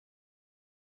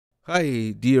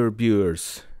Hi, dear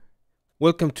viewers.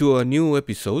 Welcome to a new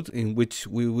episode in which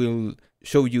we will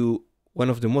show you one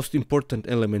of the most important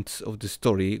elements of the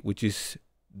story, which is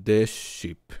the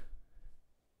ship.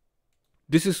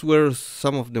 This is where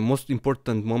some of the most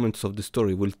important moments of the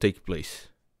story will take place.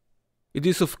 It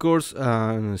is, of course,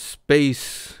 a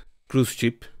space cruise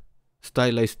ship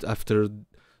stylized after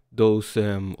those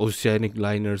oceanic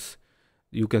liners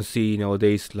you can see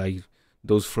nowadays, like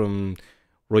those from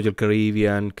Royal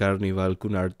Caribbean, Carnival,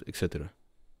 Cunard, etc.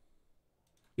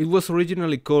 It was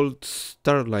originally called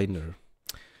Starliner,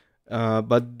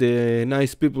 but the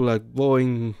nice people at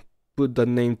Boeing put that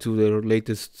name to their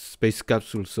latest space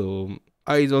capsule, so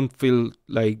I don't feel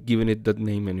like giving it that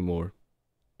name anymore.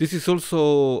 This is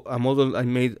also a model I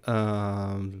made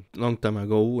a long time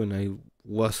ago when I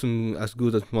wasn't as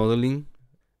good at modeling,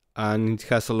 and it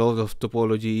has a lot of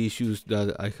topology issues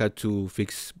that I had to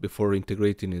fix before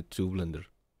integrating it to Blender.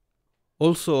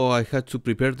 Also, I had to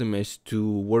prepare the mesh to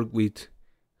work with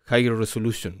higher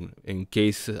resolution in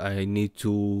case I need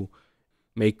to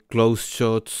make close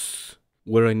shots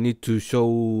where I need to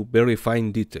show very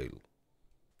fine detail.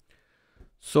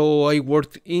 So I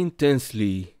worked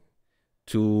intensely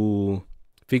to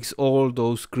fix all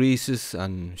those creases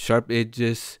and sharp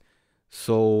edges,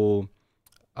 so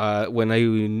when I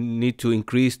need to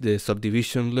increase the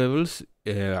subdivision levels,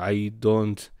 I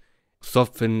don't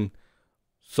soften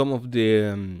some of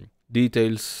the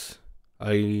details.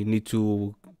 I need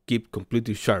to keep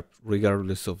completely sharp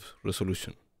regardless of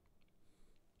resolution.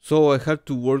 So I had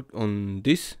to work on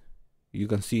this, you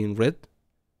can see in red,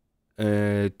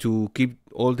 to keep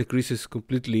all the creases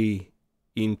completely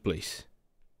in place.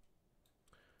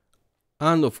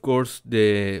 And of course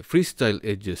the freestyle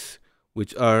edges,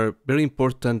 which are very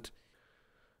important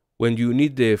when you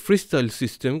need the freestyle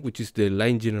system, which is the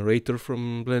line generator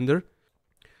from Blender,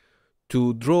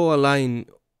 to draw a line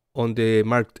on the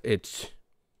marked edge.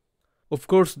 Of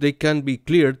course they can be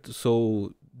cleared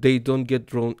so they don't get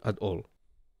drawn at all.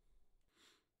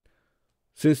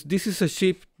 Since this is a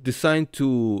ship designed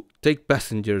to take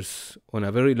passengers on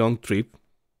a very long trip,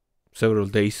 several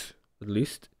days at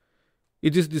least,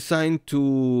 it is designed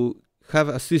to have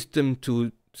a system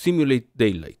to simulate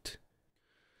daylight.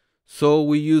 So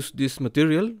we use this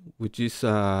material, which is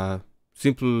a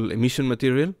simple emission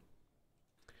material,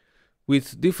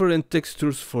 with different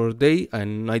textures for day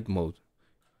and night mode.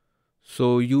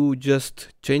 So you just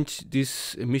change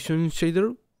this emission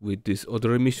shader with this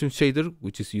other emission shader,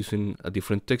 which is using a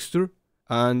different texture,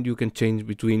 and you can change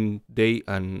between day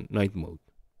and night mode.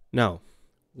 Now,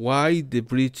 why the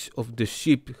bridge of the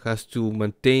ship has to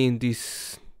maintain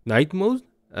this night mode?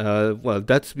 Well,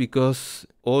 that's because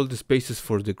all the spaces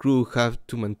for the crew have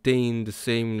to maintain the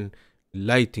same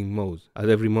lighting mode at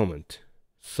every moment.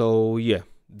 So yeah,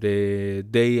 the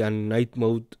day and night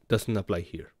mode doesn't apply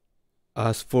here.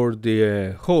 As for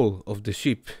the hull of the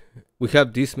ship, we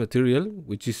have this material,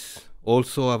 which is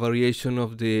also a variation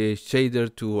of the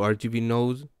shader to RGB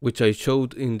node, which I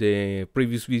showed in the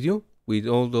previous video with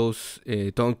all those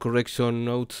tone correction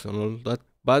nodes and all that.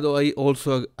 But I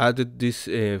also added this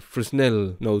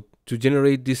Fresnel node to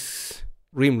generate this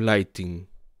rim lighting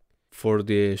for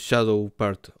the shadow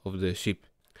part of the ship.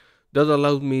 That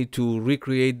allowed me to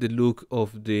recreate the look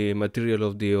of the material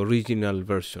of the original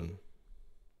version.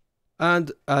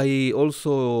 And I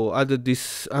also added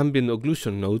this ambient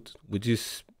occlusion node, which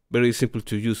is very simple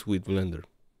to use with Blender,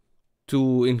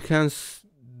 to enhance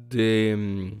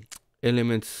the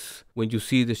elements when you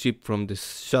see the ship from the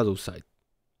shadow side.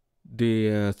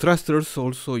 The thrusters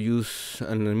also use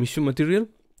an emission material,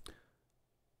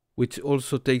 which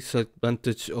also takes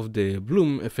advantage of the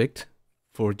bloom effect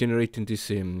for generating this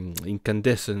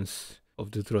incandescence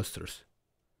of the thrusters.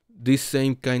 This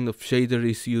same kind of shader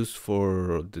is used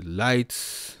for the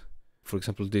lights, for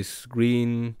example this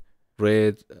green,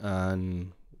 red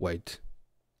and white.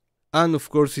 And of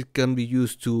course it can be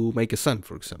used to make a sun,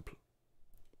 for example.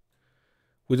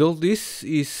 With all this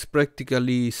is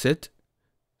practically set,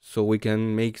 so we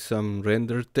can make some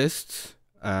render tests,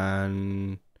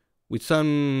 and with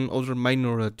some other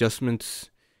minor adjustments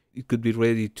it could be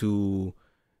ready to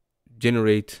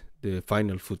generate the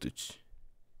final footage.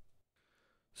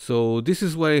 So this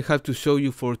is what I have to show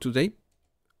you for today.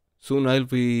 Soon I'll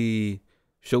be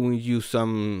showing you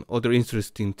some other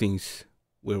interesting things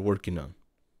we're working on.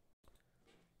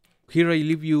 Here I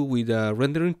leave you with a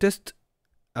rendering test,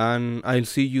 and I'll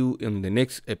see you in the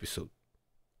next episode.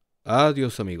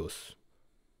 Adios amigos.